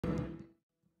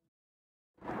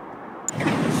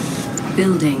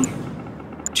Building.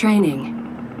 Training.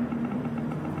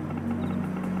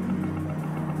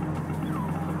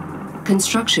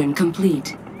 Construction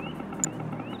complete.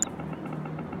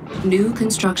 New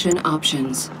construction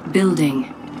options.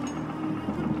 Building.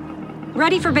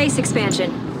 Ready for base expansion.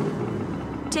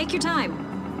 Take your time.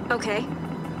 Okay.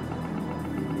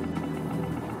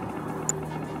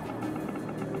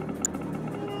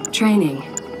 Training.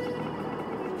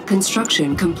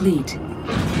 Construction complete.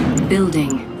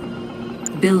 Building.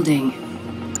 Building.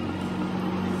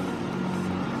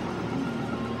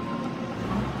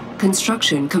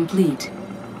 Construction complete.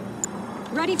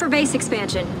 Ready for base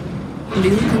expansion.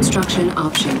 New construction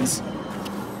options.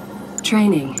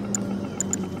 Training.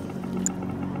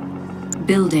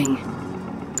 Building.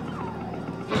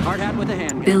 Hard hat with a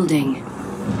handgun. Building.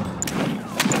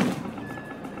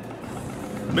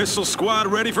 Missile squad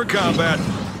ready for combat.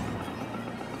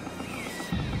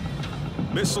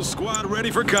 Missile squad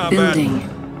ready for combat. Building.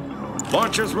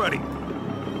 Launchers ready.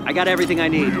 I got everything I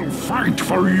need. We'll fight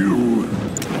for you.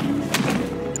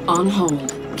 On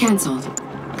hold. Cancelled.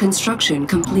 Construction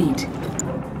complete.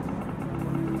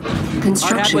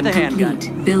 Construction with a handgun.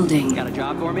 complete. Building. Got a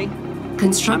job for me?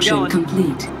 Construction I'm going.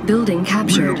 complete. Building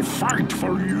captured. We'll fight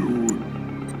for you.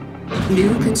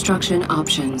 New construction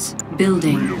options.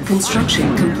 Building.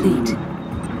 Construction complete.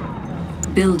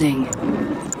 Building.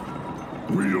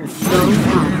 We'll Low fight for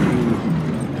power. you.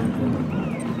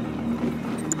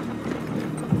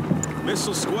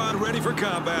 Missile squad ready for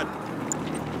combat.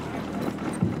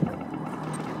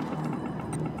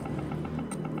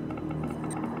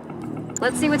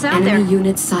 Let's see what's out Enemy there.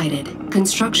 unit sighted.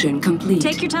 Construction complete.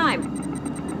 Take your time.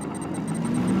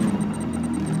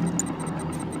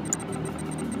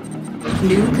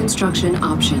 New construction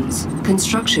options.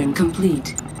 Construction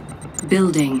complete.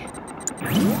 Building.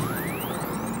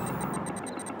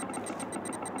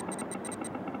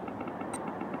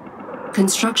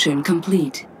 Construction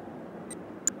complete.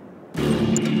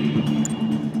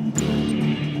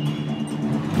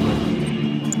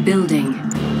 Building.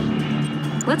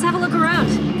 Let's have a look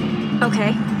around.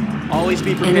 Okay. Always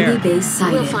be Enemy prepared. base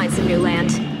sighted. We'll find some new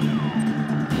land.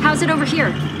 How's it over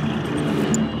here?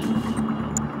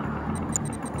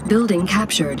 Building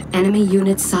captured. Enemy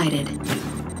unit sighted.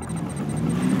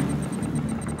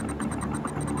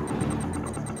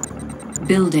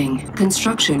 Building.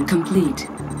 Construction complete.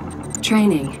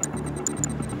 Training.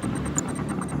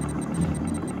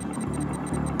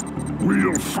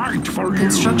 We'll fight for you.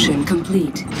 Construction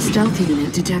complete. Stealth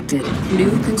unit detected. New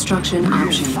construction We'll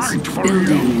options. fight for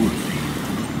Building. you.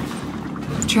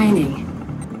 Training.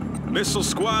 Missile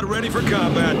squad ready for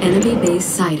combat. Enemy base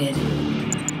sighted.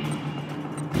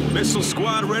 Missile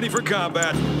squad ready for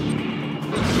combat.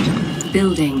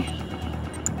 Building.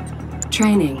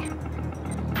 Training.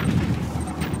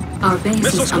 Our base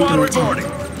Missile is squad under reporting.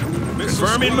 attack. Missile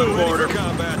Confirming squad move ready order. for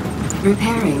combat.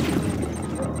 Repairing.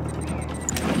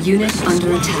 Unit Missile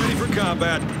under squad ready attack. for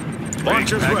combat.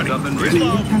 Launchers packed ready. up and Reload.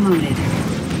 Unit promoted.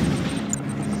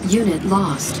 Unit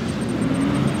lost.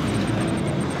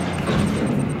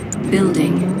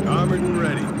 Building. Armored and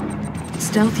ready.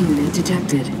 Stealth unit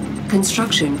detected.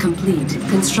 Construction complete.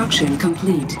 Construction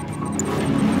complete.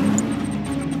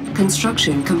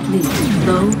 Construction complete.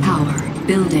 Low power.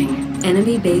 Building.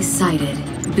 Enemy base sighted.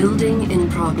 Building in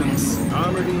progress.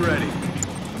 Armored and ready.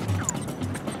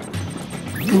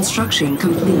 Construction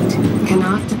complete.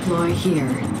 Cannot deploy here.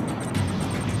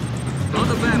 On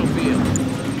the battlefield.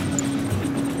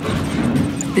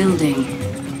 Building.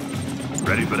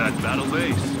 Ready for that battle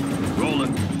base.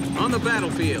 Rolling. On the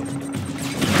battlefield.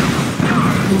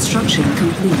 Construction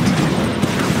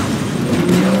complete.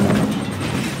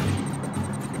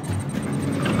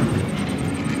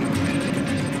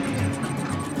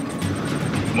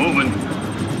 Moving.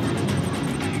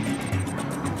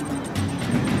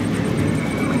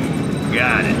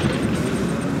 Got it.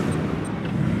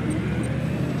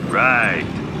 Right.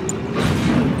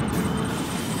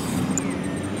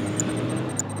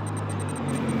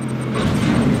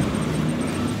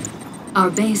 Our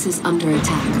base is under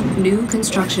attack. New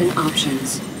construction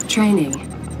options. Training.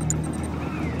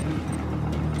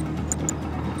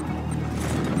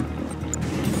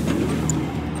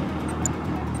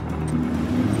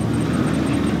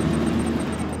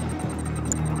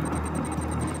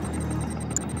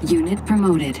 Unit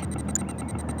promoted.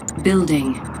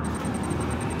 Building.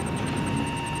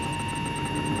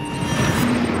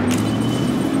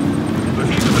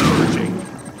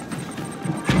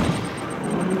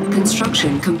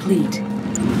 Construction complete.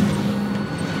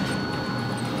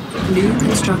 New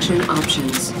construction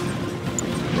options.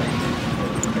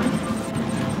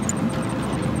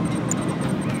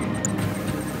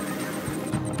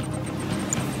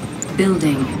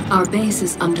 Building. Our base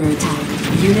is under attack.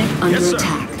 Unit under Yes, sir.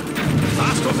 attack.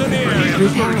 Hostiles in the area.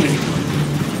 Repairing.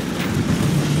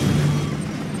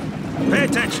 Pay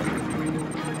attention.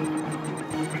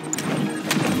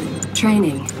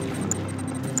 Training.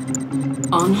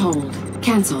 On hold.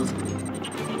 Cancelled.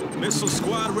 Missile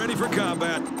squad ready for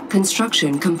combat.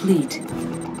 Construction complete.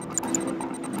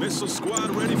 Missile squad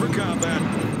ready for combat.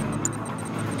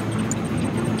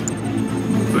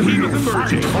 Behemoth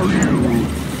emerging. For you.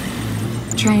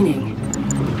 Training.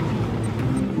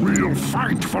 We'll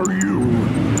fight for you.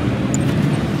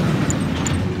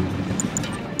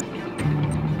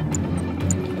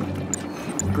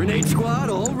 Grenade squad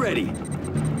all ready.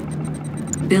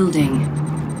 Building.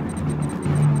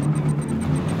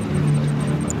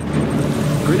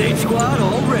 Grenade squad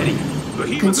all ready.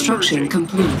 Behemoth Construction emerging.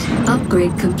 complete.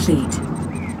 Upgrade complete.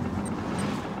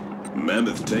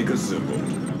 Mammoth tank assembled.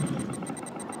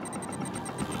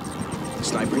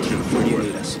 Sniper team, where do you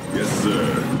need us? Yes, sir.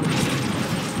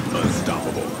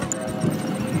 Unstoppable.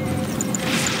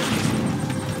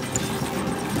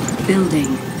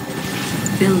 Building.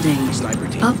 Building. Sniper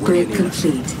team, Upgrade where do you need us?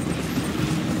 complete.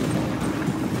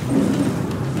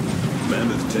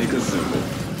 Mammoth tank assembled.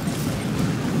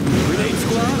 Grenade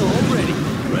squad all ready.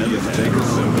 Mammoth tank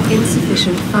assembled.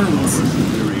 Insufficient funds.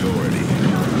 Superiority.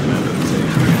 Mammoth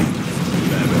tank ready.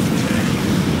 Mammoth tank.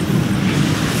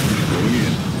 Going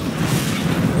in.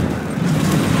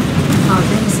 Our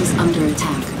base is under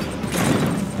attack.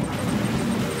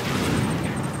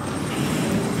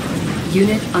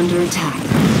 Unit under attack.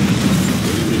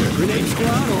 Grenade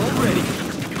squad all ready.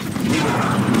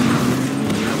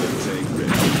 Mammoth tank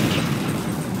ready.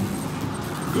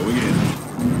 Going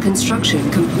in. Construction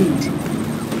complete.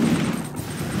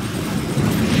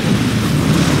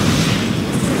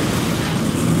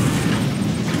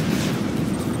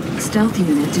 Stealth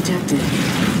unit detected.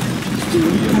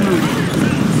 Unit promoted.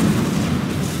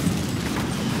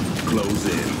 Close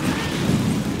in.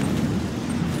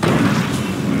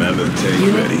 Mammoth tank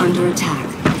Unit ready. under attack.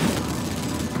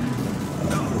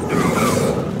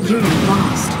 Unit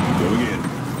lost. Going in.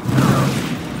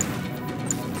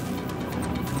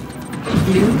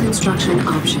 New construction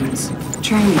options.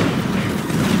 Training.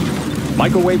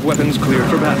 Microwave weapons cleared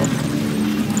for battle.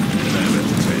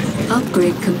 Mammoth tank.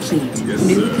 Upgrade complete. Yes,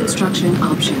 New sir. construction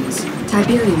options.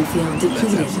 Tiberium field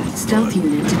depleted. Stealth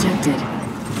unit detected.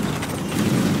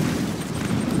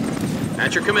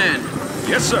 At your command.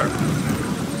 Yes, sir.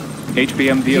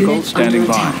 HPM vehicle Unit standing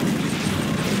under by. attack.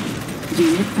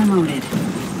 Unit promoted.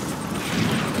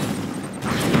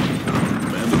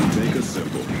 Mammoth tank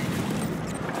assembled.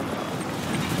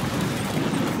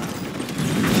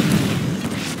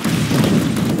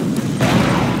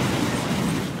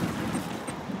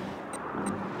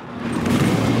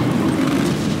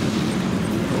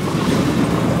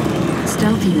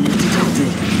 Stealth unit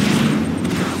detected.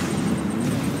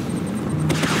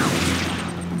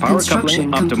 Power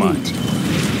Construction coupling complete. optimized.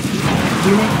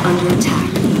 Unit under attack.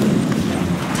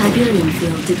 Tiberium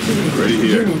field depleted. Ready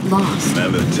here. Unit lost.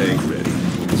 Mammoth tank ready.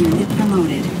 Unit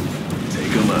promoted.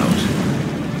 Take them out.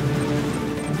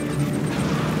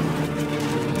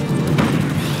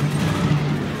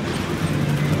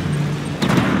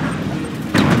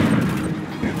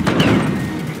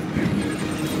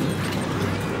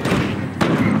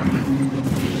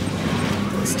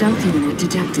 Stealth unit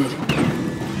detected.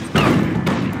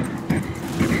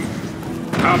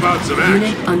 How about some Unit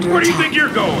action? under Where do you attack. think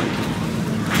you're going?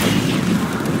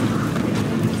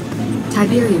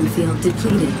 Tiberium field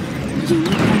depleted.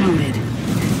 Unit promoted.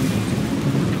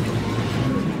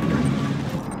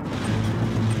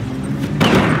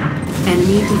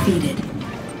 Enemy defeated.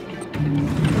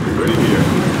 Ready here.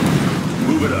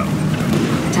 Move it up.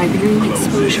 Tiberium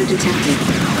exposure detected.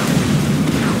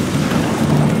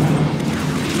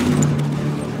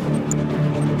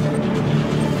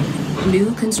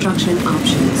 New construction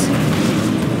options.